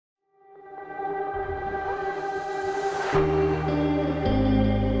Hey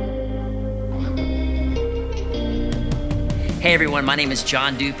everyone, my name is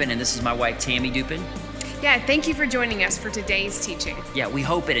John Dupin, and this is my wife, Tammy Dupin. Yeah, thank you for joining us for today's teaching. Yeah, we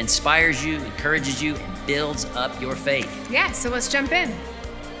hope it inspires you, encourages you, and builds up your faith. Yeah, so let's jump in.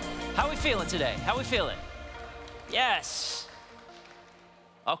 How we feeling today? How we feeling? Yes.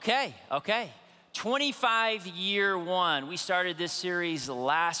 Okay. 25 year one. We started this series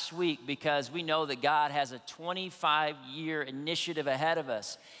last week because we know that God has a 25-year initiative ahead of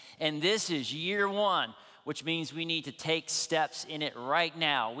us. And this is year one, which means we need to take steps in it right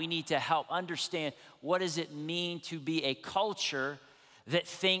now. We need to help understand what does it mean to be a culture that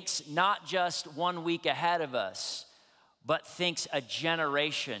thinks not just 1 week ahead of us, but thinks a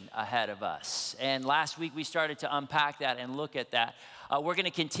generation ahead of us. And last week we started to unpack that and look at that. We're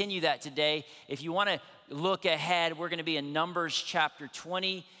gonna continue that today. If you wanna look ahead, we're gonna be in Numbers chapter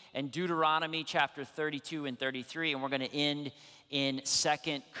 20 and Deuteronomy chapter 32 and 33, and we're gonna end in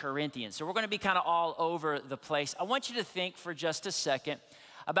 2 Corinthians. So we're gonna be kind of all over the place. I want you to think for just a second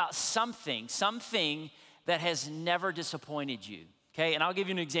about something that has never disappointed you, okay? And I'll give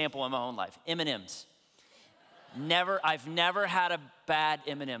you an example in my own life, M&Ms. I've never had a bad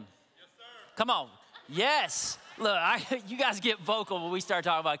M&M. Yes, sir. Come on, yes. Look, you guys get vocal when we start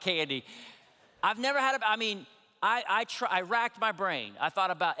talking about candy. I've never had I racked my brain. I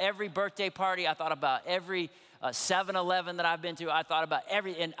thought about every birthday party. I thought about every 7-Eleven that I've been to. I thought about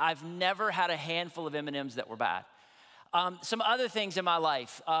and I've never had a handful of M&Ms that were bad. Some other things in my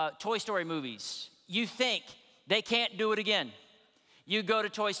life, Toy Story movies. You think they can't do it again. You go to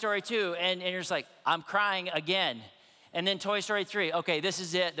Toy Story 2 and you're just like, I'm crying again. And then Toy Story 3, okay, this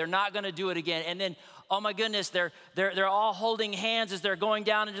is it. They're not gonna do it again. And then, oh my goodness, they're all holding hands as they're going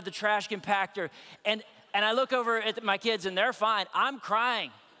down into the trash compactor. And I look over at my kids and they're fine. I'm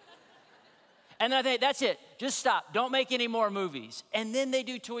crying. And then I think, that's it, just stop. Don't make any more movies. And then they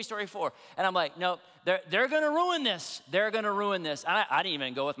do Toy Story 4. And I'm like, no, they're gonna ruin this. They're gonna ruin this. And I didn't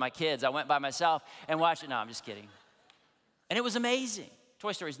even go with my kids. I went by myself and watched it. No, I'm just kidding. And it was amazing.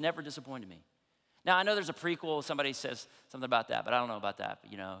 Toy Story's never disappointed me. Now, I know there's a prequel. Somebody says something about that, but I don't know about that.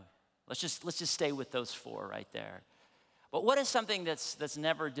 But, let's just stay with those 4 right there. But what is something that's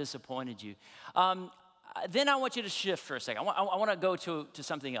never disappointed you? Then I want you to shift for a second. I want to go to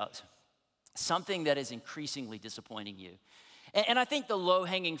something else. Something that is increasingly disappointing you. And I think the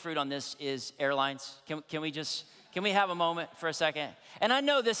low-hanging fruit on this is airlines. Can we have a moment for a second? And I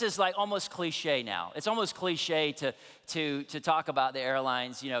know this is like almost cliche now. It's almost cliche to talk about the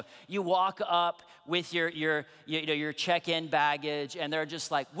airlines. You walk up with your check-in baggage, and they're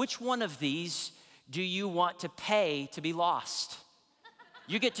just like, which one of these do you want to pay to be lost?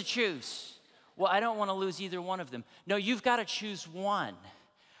 You get to choose. Well, I don't want to lose either one of them. No, you've got to choose one.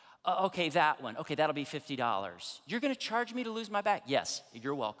 Okay, that one. Okay, that'll be $50. You're going to charge me to lose my bag? Yes,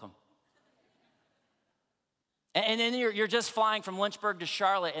 you're welcome. And then you're just flying from Lynchburg to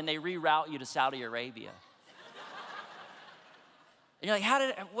Charlotte, and they reroute you to Saudi Arabia. And you're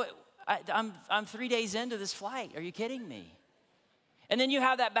like, I'm 3 days into this flight. Are you kidding me? And then you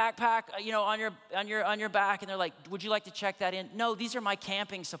have that backpack, on your back, and they're like, would you like to check that in? No, these are my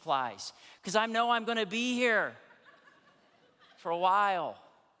camping supplies, because I know I'm going to be here for a while.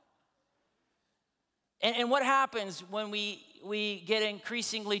 And what happens when we get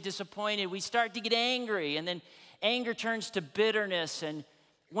increasingly disappointed? We start to get angry, and then anger turns to bitterness. And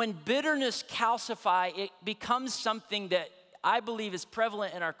when bitterness calcifies, it becomes something that I believe is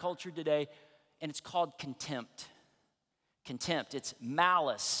prevalent in our culture today, and it's called contempt. Contempt, it's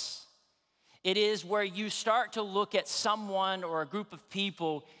malice. It is where you start to look at someone or a group of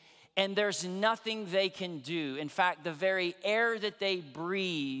people, and there's nothing they can do. In fact, the very air that they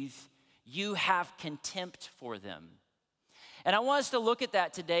breathe, you have contempt for them. And I want us to look at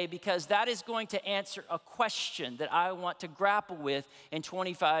that today because that is going to answer a question that I want to grapple with in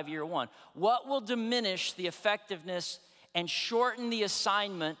 25 year one. What will diminish the effectiveness and shorten the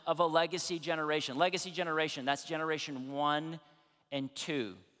assignment of a legacy generation? Legacy generation, that's generation 1 and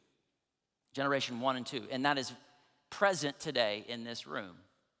 2. Generation 1 and 2, and that is present today in this room.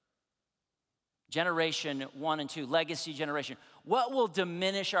 Generation 1 and 2, legacy generation. What will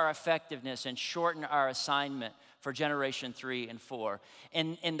diminish our effectiveness and shorten our assignment for generation 3 and 4?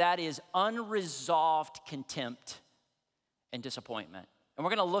 And that is unresolved contempt and disappointment. And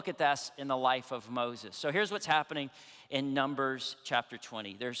we're going to look at this in the life of Moses. So here's what's happening in Numbers chapter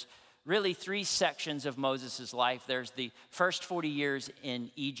 20. There's really 3 sections of Moses' life. There's the first 40 years in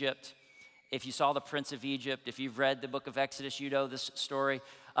Egypt. If you saw The Prince of Egypt, if you've read the book of Exodus, you know this story.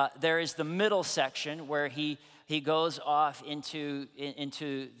 There is the middle section where he he goes off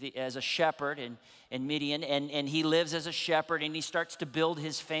as a shepherd in Midian, and he lives as a shepherd, and he starts to build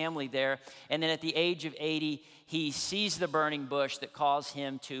his family there. And then at the age of 80, he sees the burning bush that calls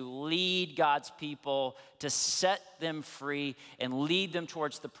him to lead God's people, to set them free and lead them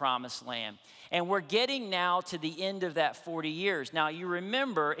towards the promised land. And we're getting now to the end of that 40 years. Now, you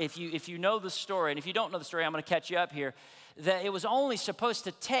remember, if you know the story, and if you don't know the story, I'm going to catch you up here, that it was only supposed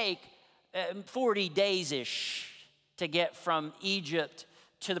to take 40 days-ish to get from Egypt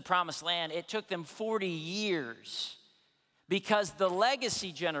to the promised land. It took them 40 years because the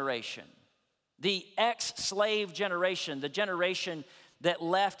legacy generation, the ex-slave generation, the generation that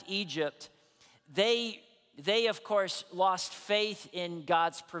left Egypt, they of course lost faith in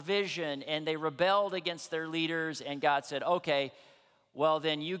God's provision, and they rebelled against their leaders, and God said, okay, well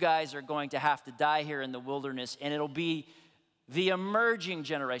then you guys are going to have to die here in the wilderness, and it'll be the emerging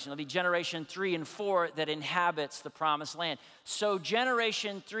generation. It'll be generation 3 and 4 that inhabits the promised land. So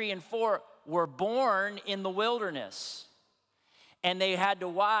generation 3 and 4 were born in the wilderness, and they had to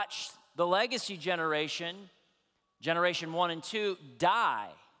watch the legacy generation, generation 1 and 2, die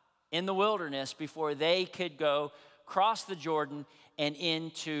in the wilderness before they could go cross the Jordan and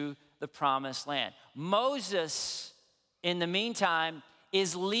into the promised land. Moses, in the meantime,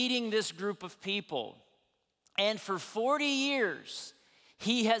 is leading this group of people. And for 40 years,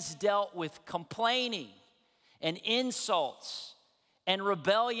 he has dealt with complaining and insults and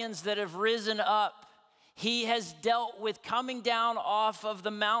rebellions that have risen up. He has dealt with coming down off of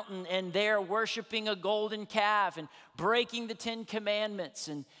the mountain and there worshiping a golden calf and breaking the 10 Commandments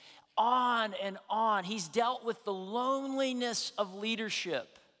and on and on. He's dealt with the loneliness of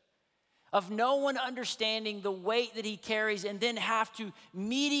leadership, of no one understanding the weight that he carries, and then have to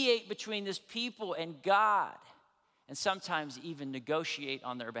mediate between this people and God, and sometimes even negotiate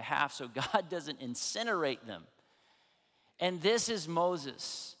on their behalf so God doesn't incinerate them. And this is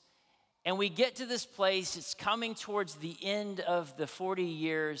Moses. And we get to this place, it's coming towards the end of the 40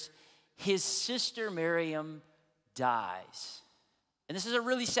 years. His sister Miriam dies. And this is a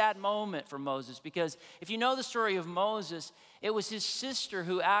really sad moment for Moses, because if you know the story of Moses, it was his sister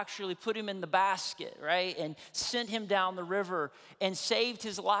who actually put him in the basket, right? And sent him down the river and saved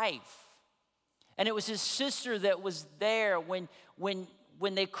his life. And it was his sister that was there when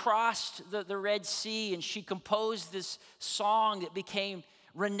they crossed the Red Sea, and she composed this song that became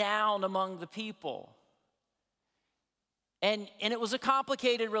renowned among the people. And it was a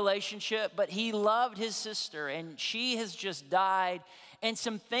complicated relationship, but he loved his sister, and she has just died, and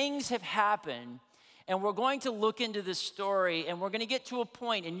some things have happened, and we're going to look into this story, and we're going to get to a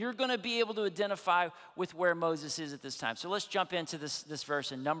point, and you're going to be able to identify with where Moses is at this time. So let's jump into this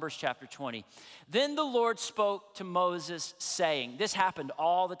verse in Numbers chapter 20. Then the Lord spoke to Moses, saying, this happened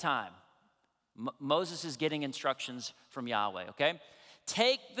all the time. Moses is getting instructions from Yahweh, okay?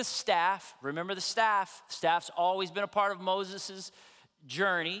 Take the staff. Remember the staff. Staff's always been a part of Moses'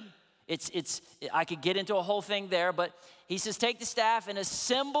 journey. I could get into a whole thing there, but he says, take the staff and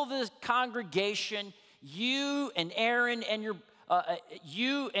assemble the congregation, you and Aaron and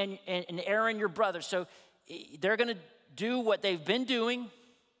Aaron your brother. So they're going to do what they've been doing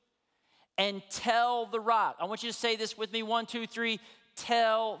and tell the rock. I want you to say this with me. 1, 2, 3.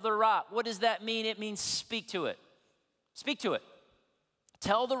 Tell the rock. What does that mean? It means speak to it. Speak to it.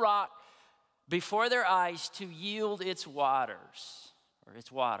 Tell the rock before their eyes to yield its waters, or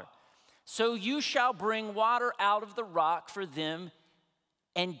its water. So you shall bring water out of the rock for them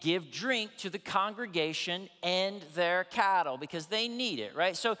and give drink to the congregation and their cattle, because they need it,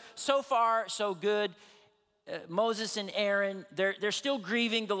 right? So far, so good. Moses and Aaron, they're still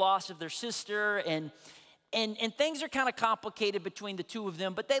grieving the loss of their sister, and things are kind of complicated between the two of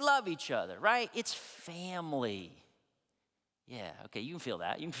them, but they love each other, right? It's family. Yeah, okay, you can feel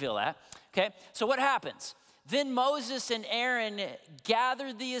that. You can feel that. Okay, so what happens? Then Moses and Aaron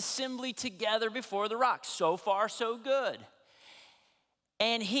gathered the assembly together before the rock. So far, so good.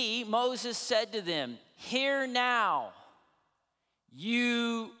 And Moses said to them, hear now,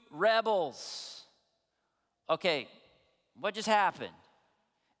 you rebels. Okay, what just happened?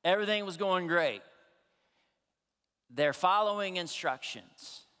 Everything was going great. They're following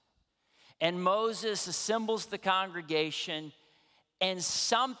instructions. And Moses assembles the congregation, and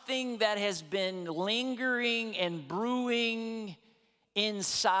something that has been lingering and brewing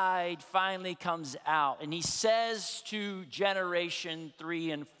inside finally comes out. And he says to generation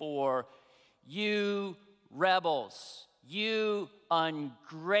 3 and 4, you rebels, you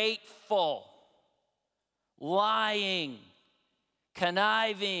ungrateful, lying,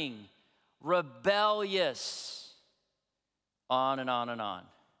 conniving, rebellious, on and on and on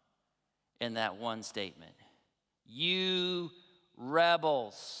in that one statement. You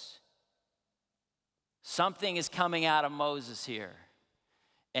rebels. Something is coming out of Moses here,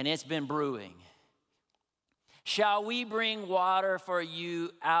 and it's been brewing. Shall we bring water for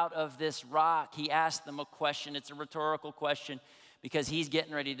you out of this rock? He asked them a question. It's a rhetorical question because he's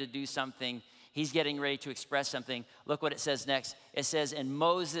getting ready to do something. He's getting ready to express something. Look what it says next. It says, and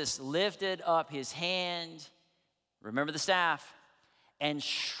Moses lifted up his hand, remember the staff, and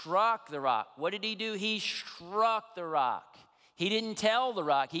struck the rock. What did he do? He struck the rock. He didn't tell the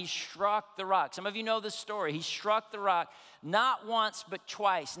rock. He struck the rock. Some of you know the story. He struck the rock not once but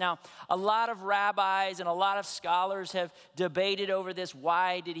twice. Now, a lot of rabbis and a lot of scholars have debated over this.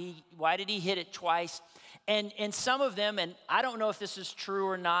 Why did he hit it twice? And some of them, and I don't know if this is true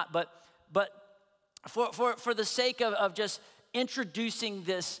or not, but for the sake of just introducing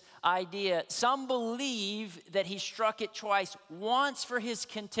this idea, some believe that he struck it twice, once for his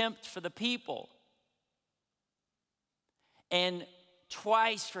contempt for the people, and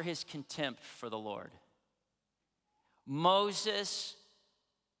twice for his contempt for the Lord. Moses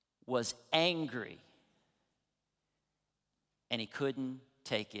was angry, and he couldn't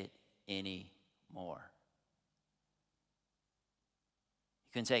take it anymore.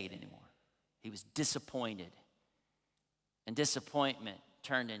 He couldn't take it anymore. He was disappointed, and disappointment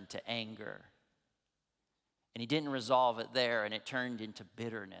turned into anger. And he didn't resolve it there, and it turned into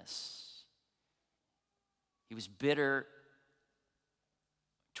bitterness. He was bitter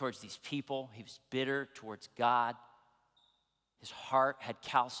towards these people. He was bitter towards God. His heart had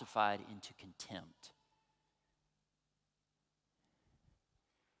calcified into contempt.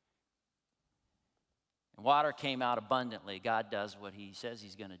 And water came out abundantly. God does what he says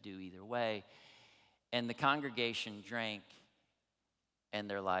he's going to do either way. And the congregation drank, and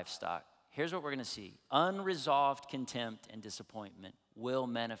their livestock. Here's what we're going to see. Unresolved contempt and disappointment will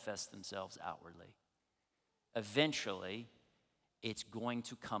manifest themselves outwardly. Eventually, it's going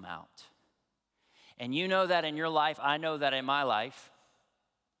to come out. And you know that in your life. I know that in my life.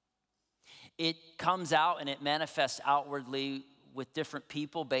 It comes out and it manifests outwardly with different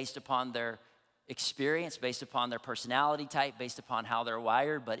people based upon their experience, based upon their personality type, based upon how they're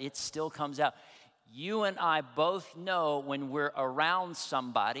wired, but it still comes out. You and I both know when we're around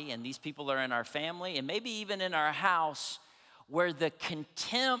somebody, and these people are in our family, and maybe even in our house, where the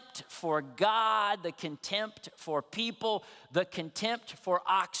contempt for God, the contempt for people, the contempt for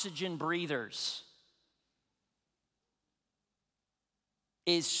oxygen breathers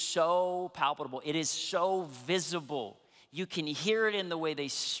is so palpable. It is so visible. You can hear it in the way they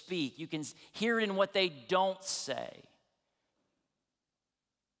speak. You can hear it in what they don't say.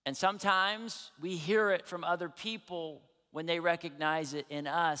 And sometimes we hear it from other people when they recognize it in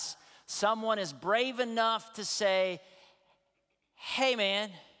us. Someone is brave enough to say, hey man,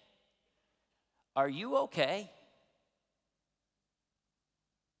 are you okay?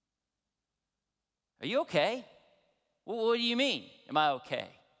 Are you okay? Well, what do you mean? Am I okay?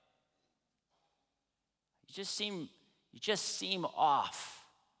 You just seem off.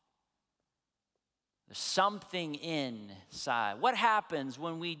 There's something inside. What happens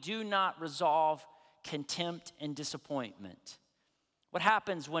when we do not resolve contempt and disappointment? What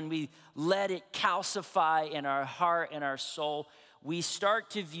happens when we let it calcify in our heart and our soul? We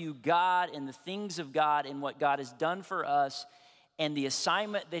start to view God and the things of God and what God has done for us and the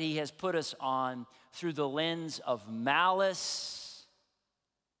assignment that he has put us on through the lens of malice,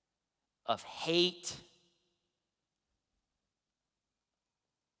 of hate,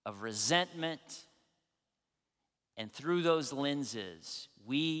 of resentment. And through those lenses,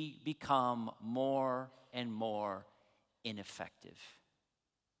 we become more and more ineffective.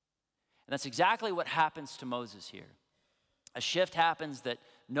 And that's exactly what happens to Moses here. A shift happens that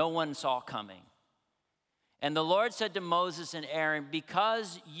no one saw coming. And the Lord said to Moses and Aaron,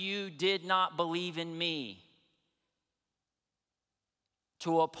 because you did not believe in me,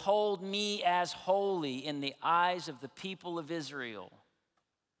 to uphold me as holy in the eyes of the people of Israel.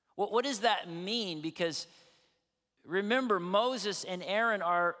 What does that mean? Because remember, Moses and Aaron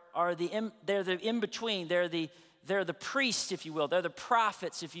they're the in-between. They're the priests, if you will. They're the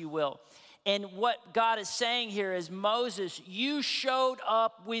prophets, if you will. And what God is saying here is, Moses, you showed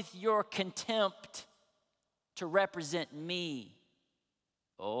up with your contempt to represent me.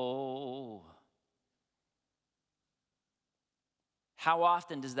 Oh. How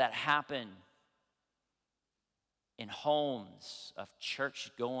often does that happen in homes of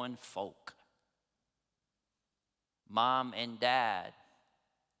church-going folk? Mom and dad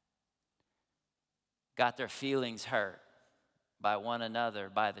got their feelings hurt by one another,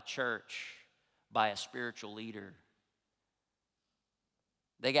 by the church, by a spiritual leader.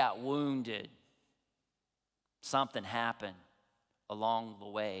 They got wounded. Something happened along the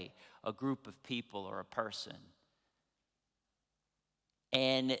way, a group of people or a person.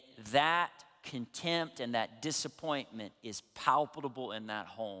 And that contempt and that disappointment is palpable in that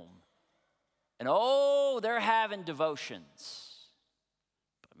home. And they're having devotions.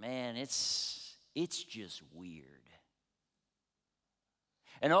 But man, it's just weird.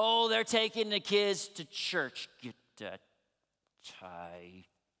 And they're taking the kids to church. Get that tie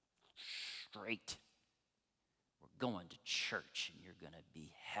straight. We're going to church and you're going to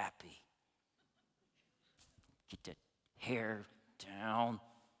be happy. Get that hair down.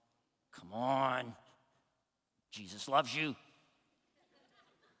 Come on. Jesus loves you.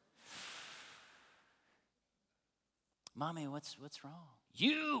 Mommy, what's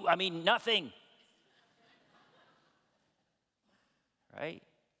wrong? Nothing. Right?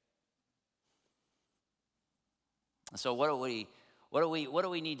 So what do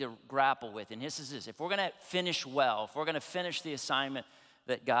we need to grapple with? And this is this. If we're going to finish well, if we're going to finish the assignment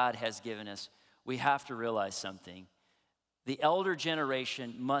that God has given us, we have to realize something. The elder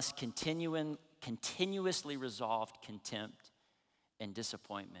generation must continuously resolve contempt and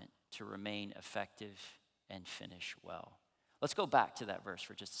disappointment to remain effective and finish well. Let's go back to that verse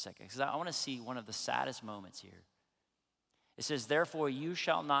for just a second, because I want to see one of the saddest moments here. It says, therefore you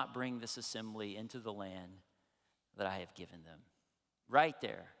shall not bring this assembly into the land that I have given them. Right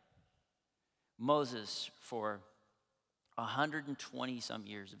there, Moses, for 120 some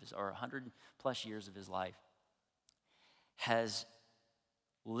years of his, or 100 plus years of his life, has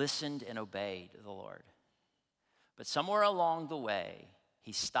listened and obeyed the Lord. But somewhere along the way,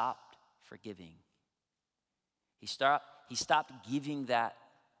 he stopped forgiving. He stopped giving that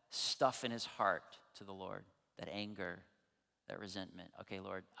stuff in his heart to the Lord, that anger, that resentment. Okay,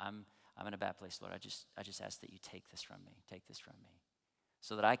 Lord, I'm in a bad place, Lord. I just ask that you take this from me,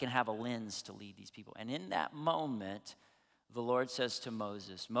 so that I can have a lens to lead these people. And in that moment, the Lord says to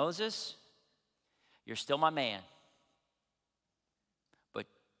Moses, Moses, you're still my man, but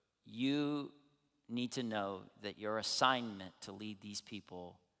you need to know that your assignment to lead these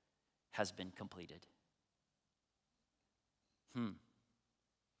people has been completed.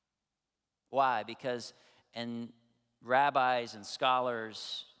 Why? Because, and rabbis and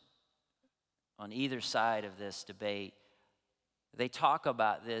scholars on either side of this debate, they talk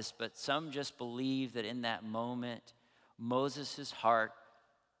about this, but some just believe that in that moment, Moses' heart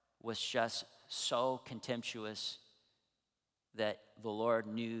was just so contemptuous that the Lord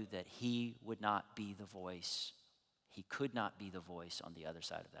knew that he would not be the voice. He could not be the voice on the other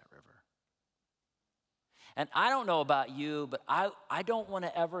side of that river. And I don't know about you, but I don't want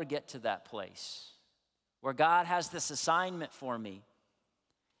to ever get to that place where God has this assignment for me.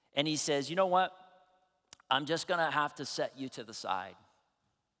 And he says, you know what? I'm just going to have to set you to the side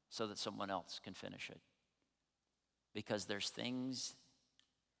so that someone else can finish it. Because there's things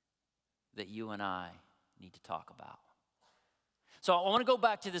that you and I need to talk about. So I want to go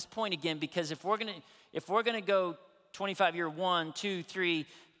back to this point again, because if we're going to go 25-year 1, 2, 3,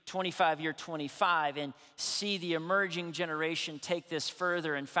 25-year 25 and see the emerging generation take this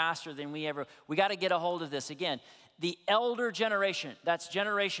further and faster than we got to get a hold of this again. The elder generation, that's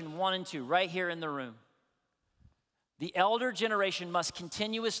generation 1 and 2, right here in the room. The elder generation must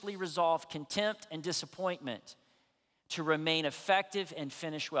continuously resolve contempt and disappointment to remain effective and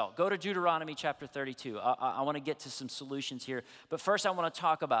finish well. Go to Deuteronomy chapter 32. I want to get to some solutions here. But first I want to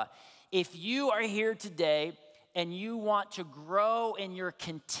talk about, if you are here today and you want to grow in your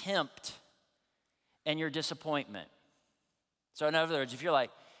contempt and your disappointment. So in other words, if you're like,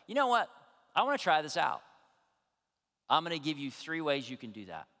 you know what, I want to try this out. I'm going to give you 3 ways you can do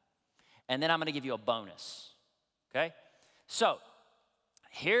that. And then I'm going to give you a bonus, okay? So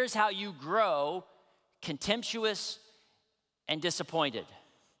here's how you grow contemptuous and disappointed.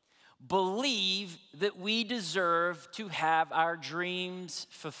 Believe that we deserve to have our dreams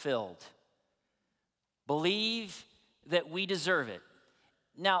fulfilled. Believe that we deserve it.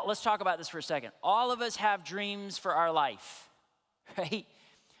 Now, let's talk about this for a second. All of us have dreams for our life, right?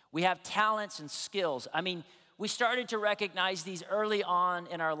 We have talents and skills. We started to recognize these early on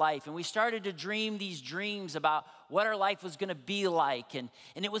in our life, and we started to dream these dreams about what our life was going to be like, and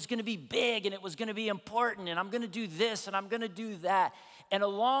it was going to be big, and it was going to be important, and I'm going to do this, and I'm going to do that. And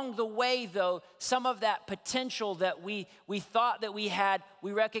along the way, though, some of that potential that we thought that we had,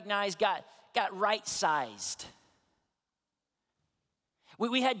 we recognized got right-sized.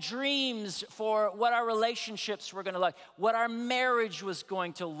 We had dreams for what our relationships were going to look like, what our marriage was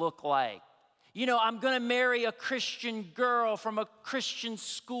going to look like. You know, I'm going to marry a Christian girl from a Christian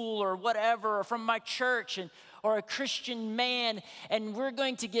school or whatever, or from my church, or a Christian man, and we're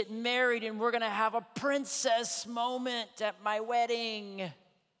going to get married and we're going to have a princess moment at my wedding.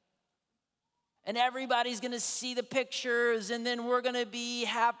 And everybody's going to see the pictures, and then we're going to be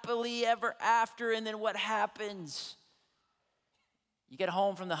happily ever after. And then what happens? You get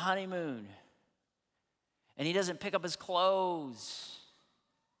home from the honeymoon, and he doesn't pick up his clothes,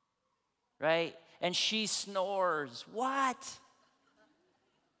 right? And she snores. What?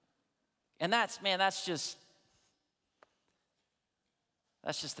 And that's just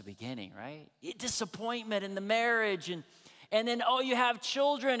the beginning, right? Disappointment in the marriage, and then, you have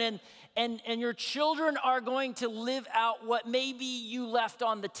children, and your children are going to live out what maybe you left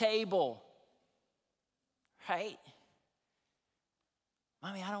on the table, right?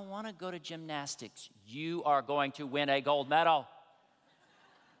 Mommy, I don't want to go to gymnastics. You are going to win a gold medal.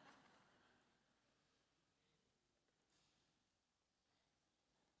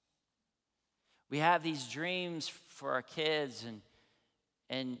 We have these dreams for our kids,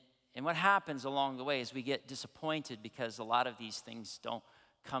 and what happens along the way is we get disappointed because a lot of these things don't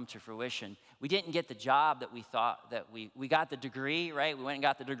come to fruition. We didn't get the job that we thought that we got the degree, right? We went and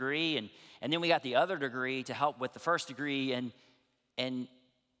got the degree, and then we got the other degree to help with the first degree, and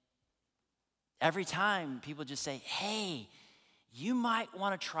every time people just say, hey, you might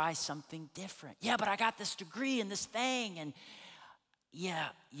want to try something different. Yeah, but I got this degree and this thing, and yeah,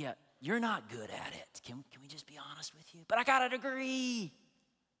 you're not good at it. Can we just be honest with you? But I got a degree.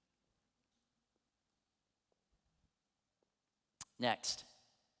 Next,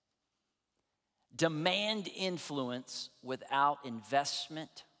 demand influence without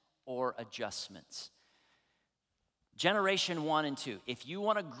investment or adjustments. Generation 1 and 2, if you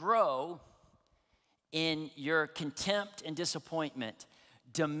want to grow in your contempt and disappointment,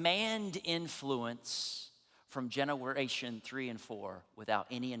 demand influence from generation 3 and 4 without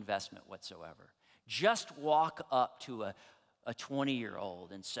any investment whatsoever. Just walk up to a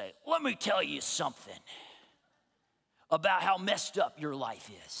 20-year-old and say, let me tell you something about how messed up your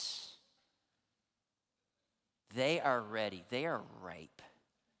life is. They are ready, they are ripe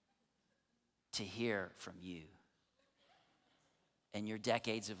to hear from you and your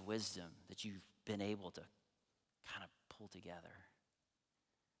decades of wisdom that you've been able to kind of pull together.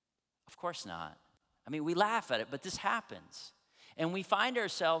 Of course not. I mean, we laugh at it, but this happens. And we find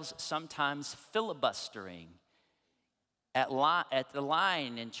ourselves sometimes filibustering at the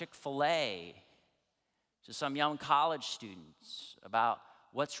line in Chick-fil-A to some young college students about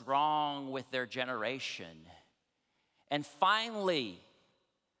what's wrong with their generation. And finally,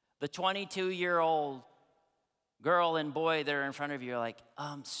 the 22-year-old girl and boy that are in front of you are like,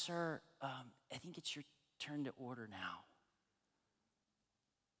 sir, I think it's your turn to order now.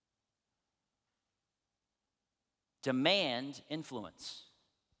 Demand influence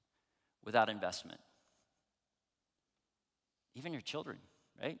without investment. Even your children,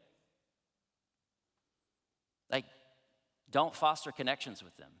 right? Like, don't foster connections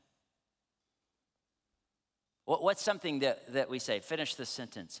with them. What's something that we say? Finish this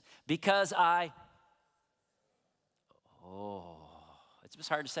sentence. Because it was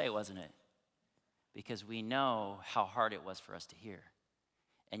hard to say, wasn't it? Because we know how hard it was for us to hear,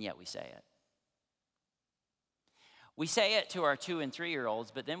 and yet we say it. We say it to our 2 and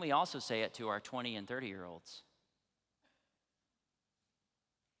 3-year-olds, but then we also say it to our 20 and 30-year-olds.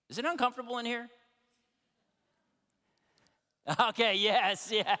 Is it uncomfortable in here? Okay,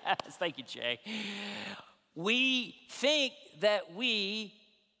 yes. Thank you, Jay. We think that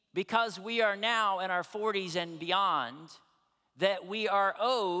because we are now in our 40s and beyond, that we are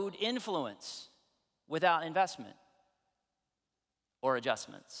owed influence without investment or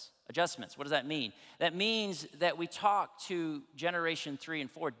adjustments. Adjustments, what does that mean? That means that we talk to generation 3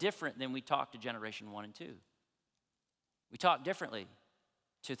 and 4 different than we talk to generation 1 and 2. We talk differently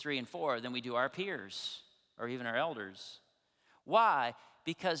to 3 and 4 than we do our peers or even our elders. Why?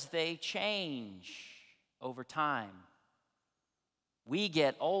 Because they change over time. We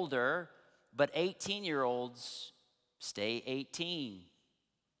get older, but 18-year-olds stay 18.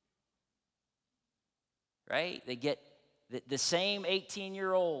 Right? They get the same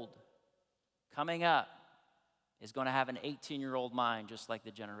 18-year-old coming up is going to have an 18-year-old mind just like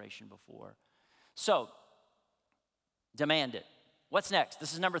the generation before. So, demand it. What's next?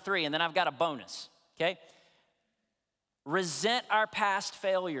 This is number 3, and then I've got a bonus, okay? Resent our past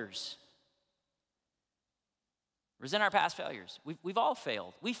failures. Resent our past failures. We've all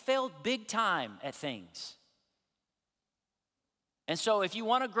failed. We failed big time at things. And so if you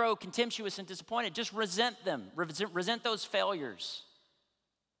want to grow contemptuous and disappointed, just resent them. Resent those failures.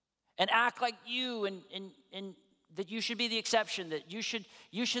 And act like you and that you should be the exception, that you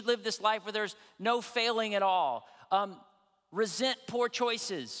should live this life where there's no failing at all. Resent poor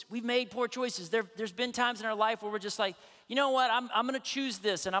choices. We've made poor choices. There's been times in our life where we're just like, you know what? I'm going to choose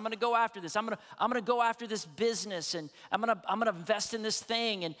this, and I'm going to go after this. I'm going to go after this business, and I'm going to invest in this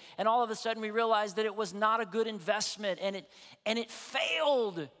thing. And all of a sudden, we realize that it was not a good investment, and it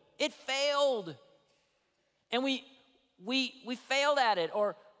failed. It failed, and we failed at it,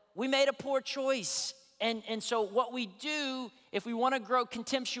 or we made a poor choice. And so what we do, if we want to grow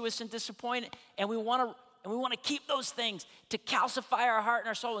contemptuous and disappointed, and we want to keep those things to calcify our heart and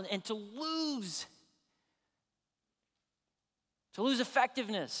our soul and to lose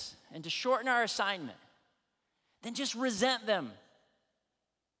effectiveness and to shorten our assignment, then just resent them.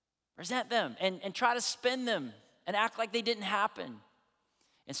 Resent them and try to spin them and act like they didn't happen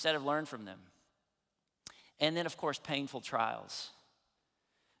instead of learn from them. And then, of course, painful trials.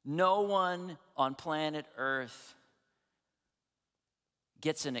 No one on planet Earth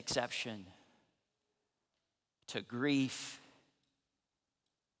gets an exception to grief,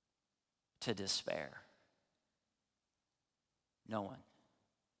 to despair. No one.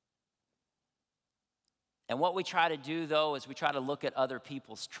 And what we try to do, though, is we try to look at other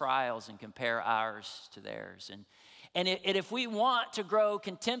people's trials and compare ours to theirs. And if we want to grow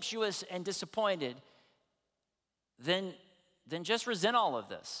contemptuous and disappointed, then just resent all of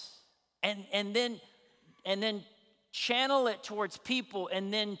this. And then channel it towards people,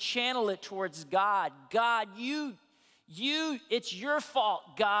 and then channel it towards God. God, it's your fault,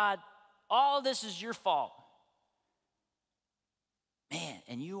 God. All this is your fault. Man,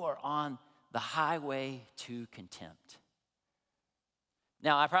 and you are on the highway to contempt.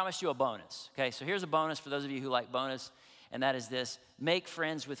 Now, I promised you a bonus, okay? So here's a bonus for those of you who like bonus, and that is this: make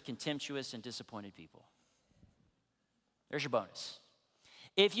friends with contemptuous and disappointed people. There's your bonus.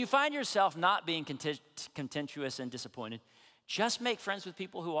 If you find yourself not being contemptuous and disappointed, just make friends with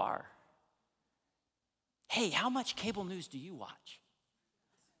people who are. Hey, how much cable news do you watch?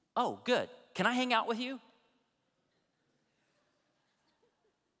 Oh, good. Can I hang out with you?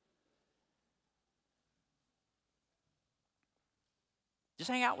 Just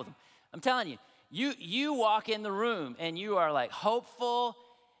hang out with them. I'm telling you, you walk in the room and you are like hopeful,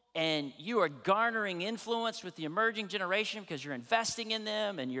 and you are garnering influence with the emerging generation because you're investing in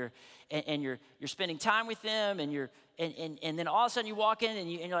them, and you're spending time with them, and then all of a sudden you walk in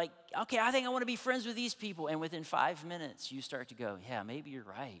and you're like, okay, I think I want to be friends with these people. And within 5 minutes you start to go, yeah, maybe you're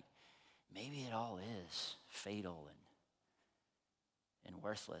right. Maybe it all is fatal and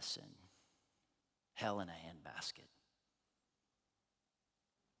worthless and hell in a handbasket.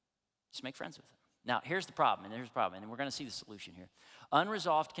 Just make friends with them. Now, here's the problem, and we're going to see the solution here.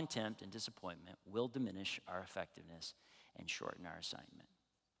 Unresolved contempt and disappointment will diminish our effectiveness and shorten our assignment.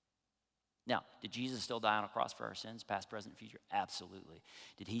 Now, did Jesus still die on a cross for our sins, past, present, future? Absolutely.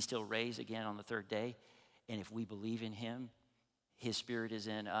 Did he still raise again on the third day? And if we believe in him, his Spirit is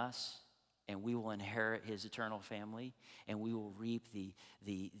in us, and we will inherit his eternal family, and we will reap the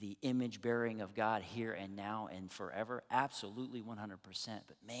image bearing of God here and now and forever. Absolutely, 100%.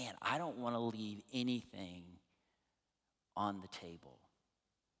 But man, I don't want to leave anything on the table.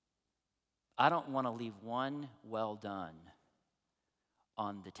 I don't want to leave one well done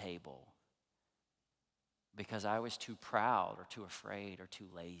on the table because I was too proud or too afraid or too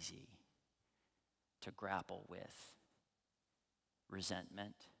lazy to grapple with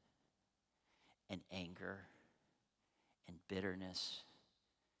resentment and anger and bitterness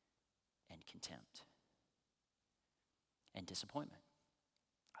and contempt and disappointment.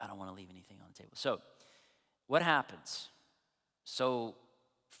 I don't want to leave anything on the table. So what happens? So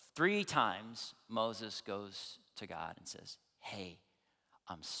 3 times Moses goes to God and says, hey,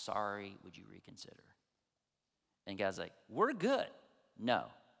 I'm sorry, would you reconsider? And God's like, we're good. No.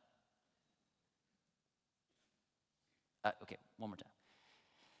 Okay, one more time.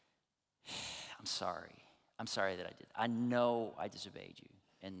 I'm sorry. I'm sorry that I did. I know I disobeyed you,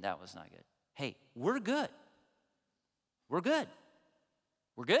 and that was not good. Hey, we're good. We're good.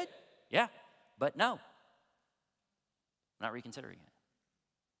 We're good? Yeah, but no. I'm not reconsidering it.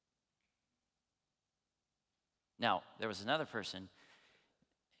 Now, there was another person.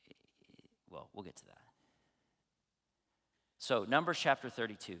 Well, we'll get to that. So, Numbers chapter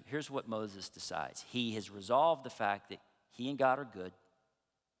 32. Here's what Moses decides. He has resolved the fact that he and God are good,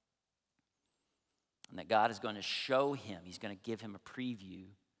 and that God is going to show him, he's going to give him a preview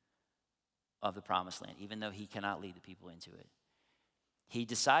of the promised land, even though he cannot lead the people into it. He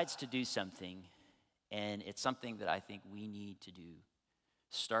decides to do something, and it's something that I think we need to do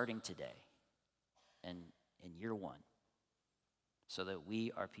starting today and in year 1, so that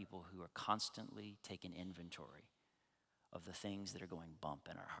we are people who are constantly taking inventory of the things that are going bump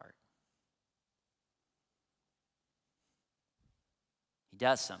in our heart. He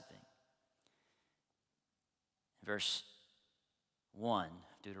does something. Verse 1,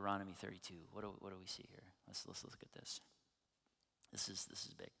 Deuteronomy 32. What do we see here? Let's look at this. This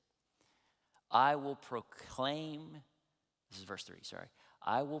is big. I will proclaim, this is verse 3, sorry.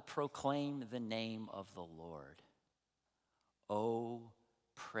 I will proclaim the name of the Lord. Oh,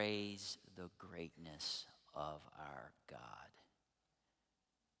 praise the greatness of our God.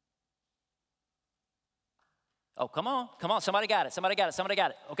 Oh, come on. Somebody got it.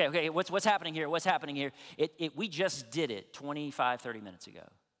 Okay. What's happening here? We just did it 25, 30 minutes ago.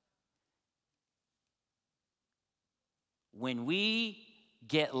 When we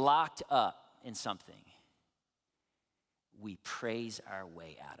get locked up in something, we praise our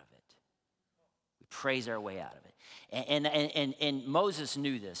way out of it. And Moses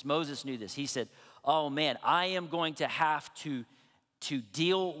knew this. He said, oh man, I am going to have to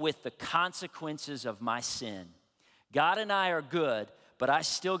deal with the consequences of my sin. God and I are good, but I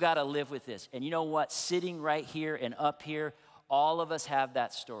still got to live with this. And you know what? Sitting right here and up here, all of us have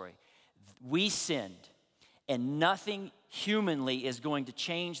that story. We sinned, and nothing humanly is going to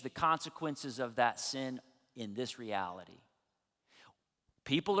change the consequences of that sin in this reality.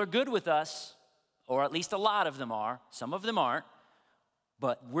 People are good with us, or at least a lot of them are. Some of them aren't.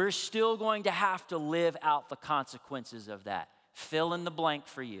 But we're still going to have to live out the consequences of that. Fill in the blank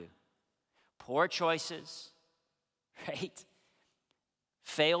for you. Poor choices, right?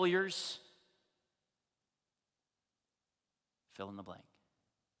 Failures. Fill in the blank.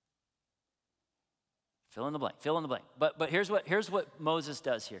 But here's what Moses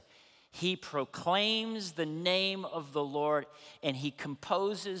does here. He proclaims the name of the Lord, and he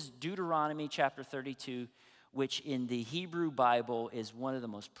composes Deuteronomy chapter 32, which in the Hebrew Bible is one of the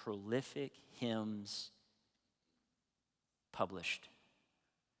most prolific hymns published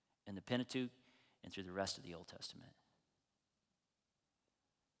in the Pentateuch and through the rest of the Old Testament.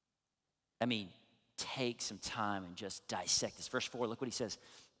 I mean, take some time and just dissect this. Verse 4, look what he says.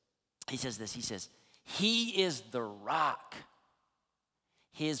 He says this, he is the rock.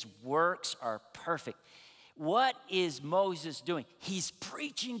 His works are perfect. What is Moses doing? He's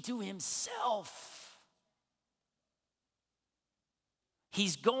preaching to himself.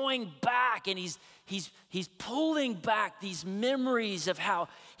 He's going back and he's pulling back these memories of how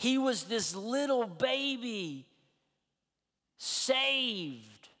he was this little baby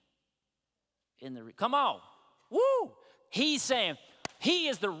saved in the, come on, woo. He's saying he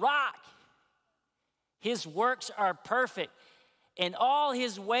is the rock. His works are perfect. And all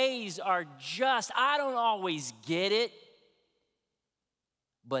his ways are just. I don't always get it,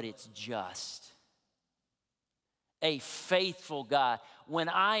 but it's just. A faithful God. When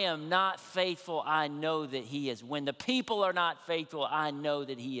I am not faithful, I know that he is. When the people are not faithful, I know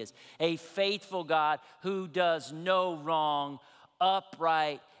that he is. A faithful God who does no wrong,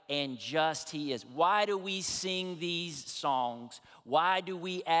 upright and just he is. Why do we sing these songs? Why do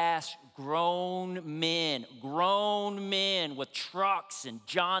we ask grown men with trucks and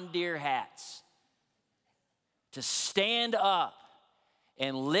John Deere hats to stand up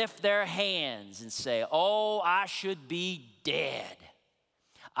and lift their hands and say, oh, I should be dead.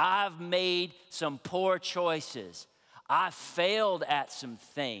 I've made some poor choices. I failed at some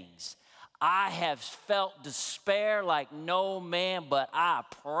things. I have felt despair like no man, but I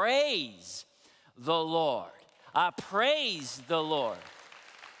praise the Lord. I praise the Lord.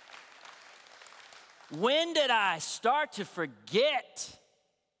 When did I start to forget?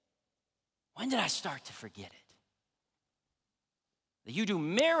 When did I start to forget it? That you do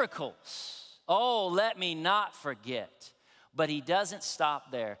miracles. Oh, let me not forget. But he doesn't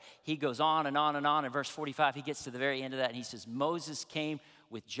stop there. He goes on and on and on. In verse 45, he gets to the very end of that, and he says, Moses came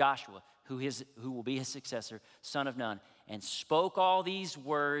with Joshua, who will be his successor, son of Nun, and spoke all these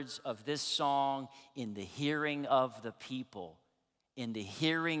words of this song in the hearing of the people. In the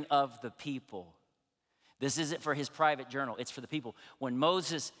hearing of the people. This isn't for his private journal, it's for the people. When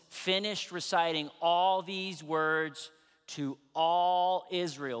Moses finished reciting all these words to all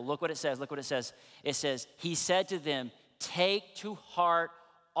Israel, look what it says. It says, he said to them, take to heart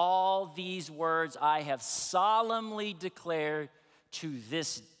all these words I have solemnly declared to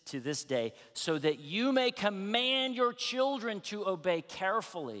this day, so that you may command your children to obey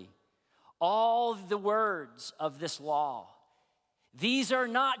carefully all the words of this law. These are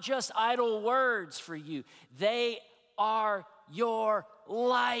not just idle words for you. They are your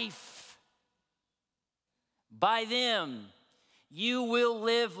life. By them, you will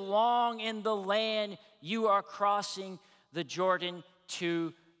live long in the land you are crossing the Jordan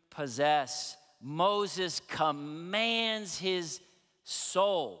to possess. Moses commands his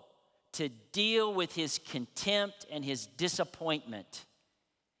soul to deal with his contempt and his disappointment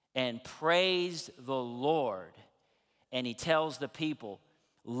and praise the Lord. And he tells the people,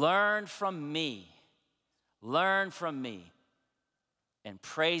 learn from me, and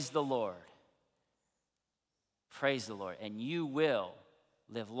praise the Lord. Praise the Lord, and you will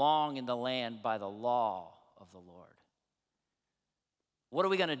live long in the land by the law of the Lord. What are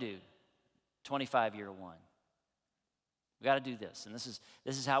we going to do? 25-year one. We got to do this, and this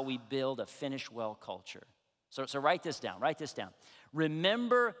is how we build a finish well culture. So write this down.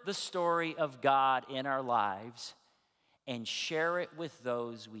 Remember the story of God in our lives and share it with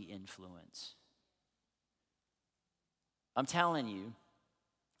those we influence. I'm telling you,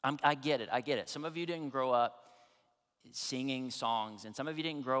 I get it. Some of you didn't grow up singing songs, and some of you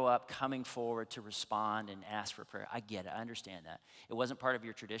didn't grow up coming forward to respond and ask for prayer. I get it. I understand that. It wasn't part of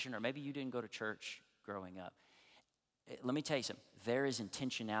your tradition, or maybe you didn't go to church growing up. Let me tell you something. There is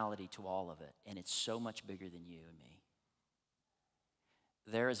intentionality to all of it, and it's so much bigger than you and me.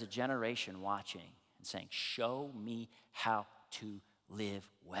 There is a generation watching and saying, show me how to live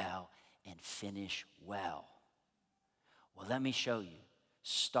well and finish well. Well, let me show you.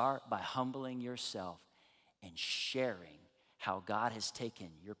 Start by humbling yourself and sharing how God has taken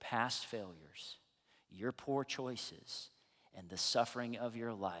your past failures, your poor choices, and the suffering of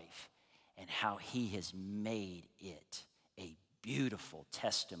your life, and how he has made it a beautiful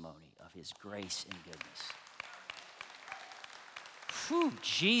testimony of his grace and goodness. Whew,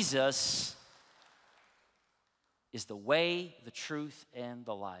 Jesus is the way, the truth, and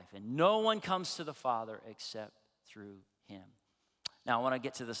the life. And no one comes to the Father except through him. Now, I want to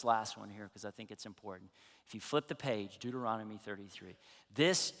get to this last one here because I think it's important. If you flip the page, Deuteronomy 33.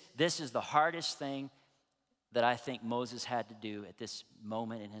 This is the hardest thing that I think Moses had to do at this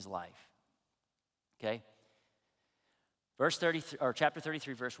moment in his life. Okay? Chapter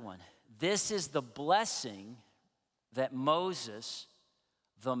 33, verse 1. This is the blessing that Moses,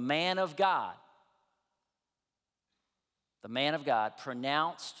 the man of God,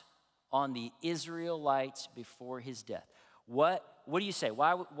 pronounced on the Israelites before his death. What do you say?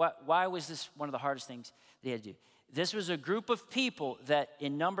 Why was this one of the hardest things that he had to do? This was a group of people that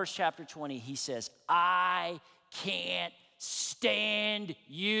in Numbers chapter 20, he says, I can't stand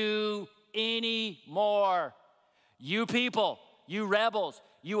you anymore. You people, you rebels,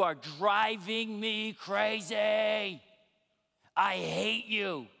 you are driving me crazy. I hate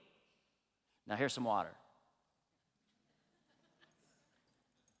you. Now here's some water.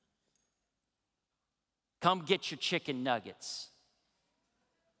 Come get your chicken nuggets.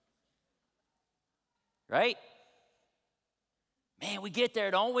 Right? Man, we get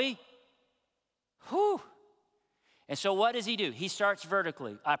there, don't we? Whew. And so what does he do? He starts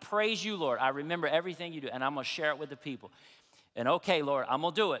vertically. I praise you, Lord. I remember everything you do, and I'm going to share it with the people. And okay, Lord, I'm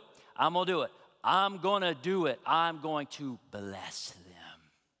going to do it. I'm going to do it. I'm going to do it. I'm going to bless them.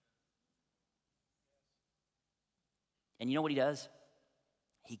 And you know what he does?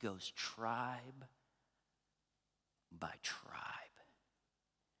 He goes tribe by tribe.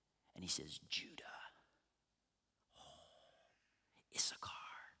 And he says, Judah, Issachar,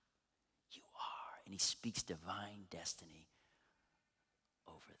 you are. And he speaks divine destiny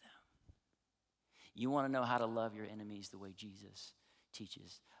over them. You want to know how to love your enemies the way Jesus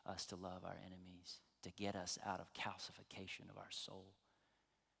teaches us to love our enemies, to get us out of calcification of our soul?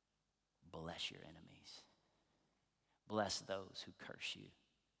 Bless your enemies. Bless those who curse you,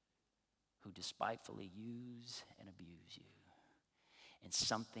 who despitefully use and abuse you. And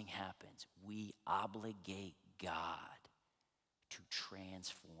something happens. We obligate God to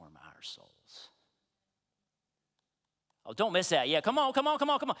transform our souls. Oh, don't miss that. Yeah, come on.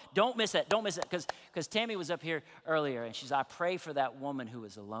 Don't miss that. Because Tammy was up here earlier, and she's, I pray for that woman who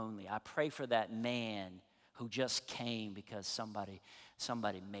is lonely. I pray for that man who just came because somebody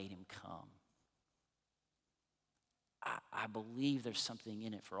made him come. I believe there's something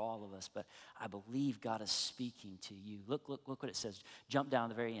in it for all of us, but I believe God is speaking to you. Look what it says. Jump down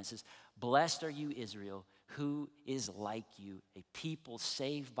to the very end. It says, blessed are you, Israel, who is like you, a people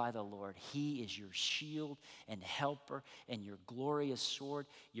saved by the Lord. He is your shield and helper and your glorious sword.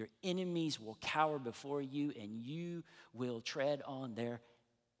 Your enemies will cower before you, and you will tread on their.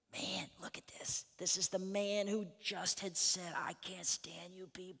 Man, look at this. This is the man who just had said, I can't stand you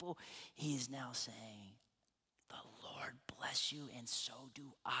people. He is now saying, the Lord bless you, and so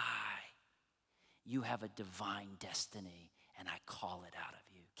do I. You have a divine destiny, and I call it out of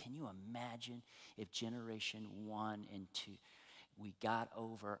you. Can you imagine if generation 1 and 2, we got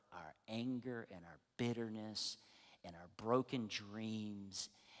over our anger and our bitterness and our broken dreams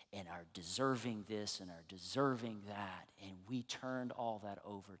and are deserving this and are deserving that. And we turned all that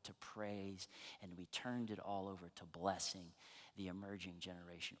over to praise, and we turned it all over to blessing the emerging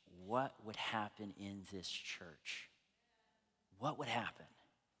generation. What would happen in this church? What would happen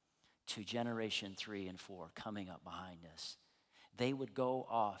to generation 3 and 4 coming up behind us? They would go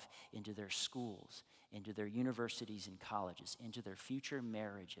off into their schools, into their universities and colleges, into their future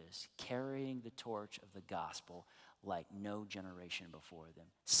marriages, carrying the torch of the gospel like no generation before them.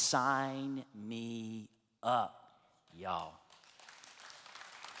 Sign me up, y'all.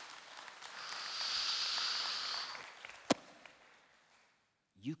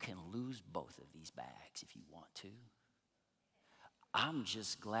 You can lose both of these bags if you want to. I'm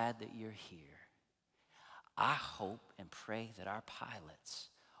just glad that you're here. I hope and pray that our pilots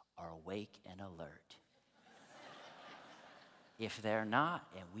are awake and alert. If they're not,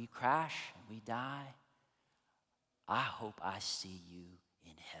 and we crash and we die, I hope I see you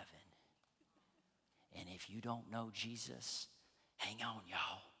in heaven. And if you don't know Jesus, hang on,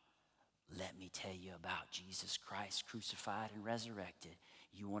 y'all. Let me tell you about Jesus Christ crucified and resurrected.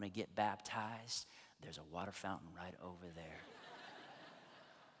 You want to get baptized? There's a water fountain right over there.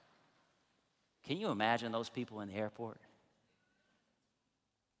 Can you imagine those people in the airport?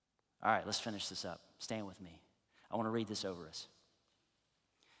 All right, let's finish this up. Stand with me. I want to read this over us.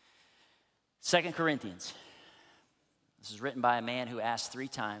 2 Corinthians. This is written by a man who asked 3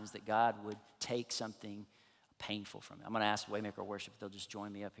 times that God would take something painful from him. I'm going to ask Waymaker Worship if they'll just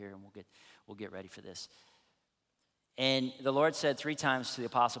join me up here, and we'll get ready for this. And the Lord said 3 times to the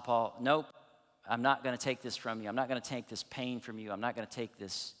Apostle Paul, nope, I'm not going to take this from you. I'm not going to take this pain from you. I'm not going to take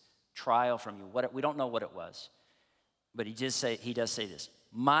this trial from you. We don't know what it was. But he does say this.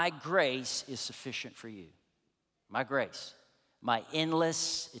 My grace is sufficient for you. My grace. My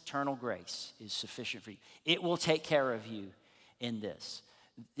endless, eternal grace is sufficient for you. It will take care of you in this.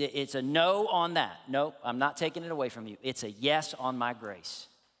 It's a no on that. No, I'm not taking it away from you. It's a yes on my grace.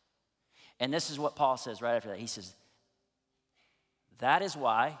 And this is what Paul says right after that. He says, that is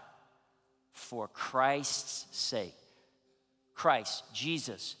why, for Christ's sake, Christ,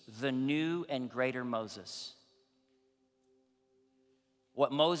 Jesus, the new and greater Moses.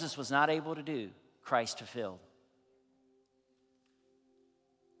 What Moses was not able to do, Christ fulfilled.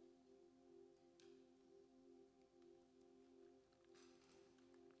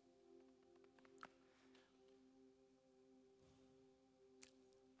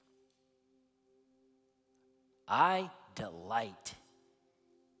 I delight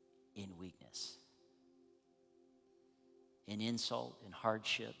in weakness, in insult, in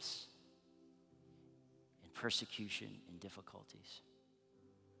hardships, in persecution, in difficulties.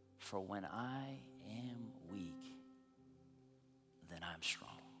 For when I am weak, then I'm strong.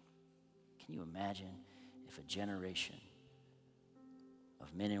 Can you imagine if a generation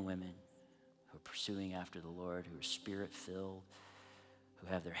of men and women who are pursuing after the Lord, who are spirit-filled, who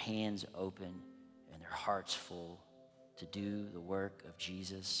have their hands open and their hearts full to do the work of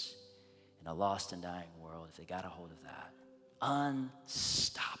Jesus in a lost and dying world, if they got a hold of that,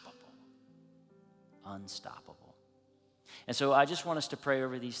 unstoppable. Unstoppable. And so I just want us to pray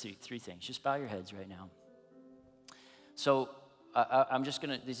over these three things. Just bow your heads right now. So I'm just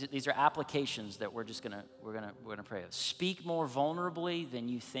gonna. These are applications that we're gonna pray. Speak more vulnerably than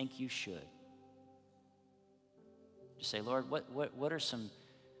you think you should. Just say, Lord, what are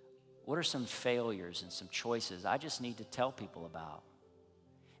some failures and some choices I just need to tell people about?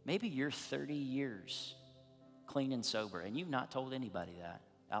 Maybe you're 30 years clean and sober, and you've not told anybody that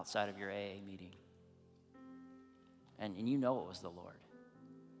outside of your AA meeting. And you know it was the Lord.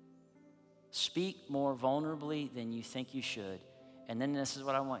 Speak more vulnerably than you think you should. And then this is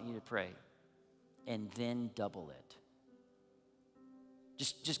what I want you to pray. And then double it.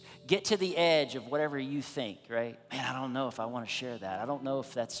 Just get to the edge of whatever you think, right? Man, I don't know if I want to share that. I don't know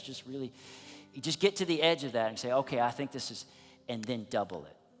if that's just really... You just get to the edge of that and say, okay, I think this is... And then double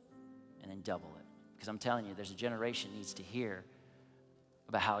it. And then double it. Because I'm telling you, there's a generation that needs to hear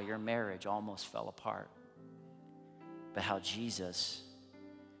about how your marriage almost fell apart. But how Jesus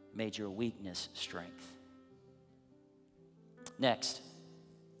made your weakness strength. Next,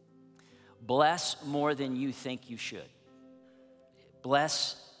 bless more than you think you should.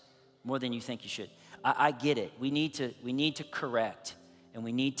 Bless more than you think you should. I get it. We need to correct, and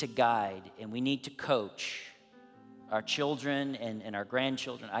we need to guide, and we need to coach our children and our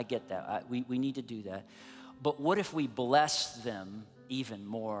grandchildren. I get that. We need to do that. But what if we bless them even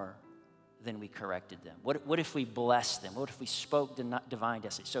more than we corrected them? What if we blessed them? What if we spoke divine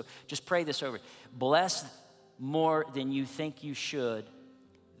destiny? So just pray this over. Bless more than you think you should,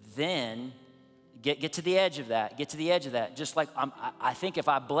 then Get to the edge of that. Get to the edge of that. Just like I think if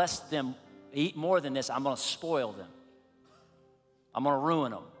I bless them, eat more than this, I'm going to spoil them. I'm going to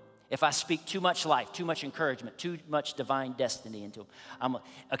ruin them. If I speak too much life, too much encouragement, too much divine destiny into them.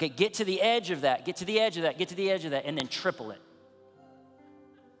 Okay, get to the edge of that. Get to the edge of that. Get to the edge of that, and then triple it.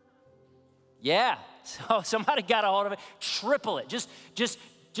 Yeah. So somebody got a hold of it. Triple it. Just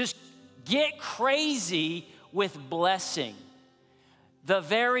get crazy with blessing the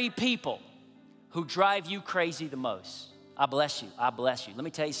very people who drive you crazy the most. I bless you. I bless you. Let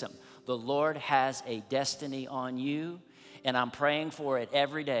me tell you something. The Lord has a destiny on you, and I'm praying for it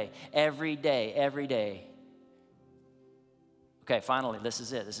every day, every day, every day. Okay, finally, this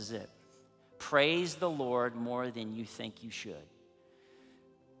is it. This is it. Praise the Lord more than you think you should.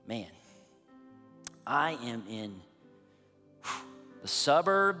 Man, I am in the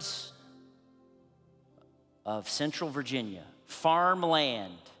suburbs of Central Virginia,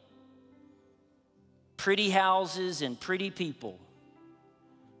 farmland, pretty houses and pretty people.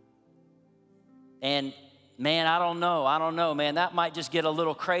 And man, I don't know, man. That might just get a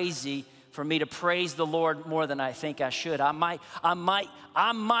little crazy for me to praise the Lord more than I think I should. I might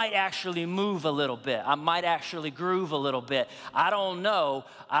actually move a little bit. I might actually groove a little bit. I don't know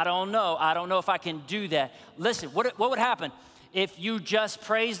if I can do that. Listen, what would happen if you just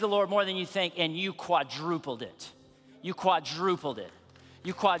praise the Lord more than you think and you quadrupled it? You quadrupled it.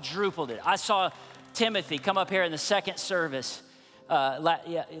 You quadrupled it. I saw Timothy come up here in the second service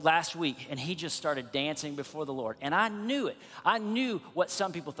last week, and he just started dancing before the Lord. And I knew it. I knew what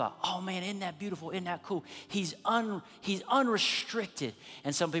some people thought. Oh man, isn't that beautiful? Isn't that cool? He's unrestricted.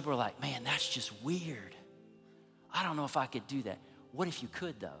 And some people are like, man, that's just weird. I don't know if I could do that. What if you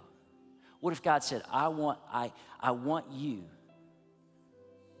could though? What if God said, I want you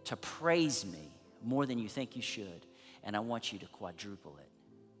to praise me more than you think you should, and I want you to quadruple it?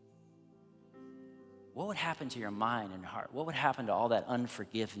 What would happen to your mind and heart? What would happen to all that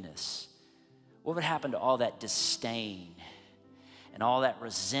unforgiveness? What would happen to all that disdain and all that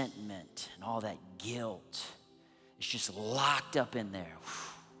resentment and all that guilt? It's just locked up in there.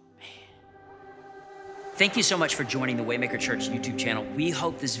 Thank you so much for joining the Waymaker.Church YouTube channel. We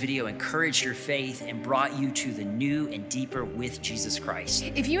hope this video encouraged your faith and brought you to the new and deeper with Jesus Christ.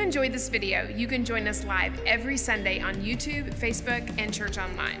 If you enjoyed this video, you can join us live every Sunday on YouTube, Facebook, and Church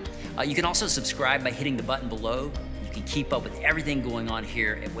Online. You can also subscribe by hitting the button below. You can keep up with everything going on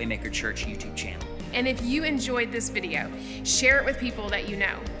here at Waymaker.Church YouTube channel. And if you enjoyed this video, share it with people that you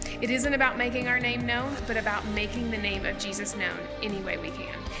know. It isn't about making our name known, but about making the name of Jesus known any way we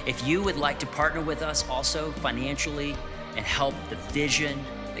can. If you would like to partner with us also financially and help the vision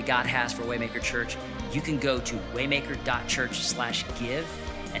that God has for Waymaker.Church, you can go to Waymaker.Church/give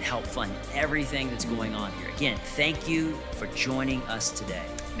and help fund everything that's going on here. Again, thank you for joining us today.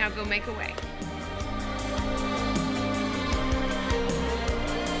 Now go make a way.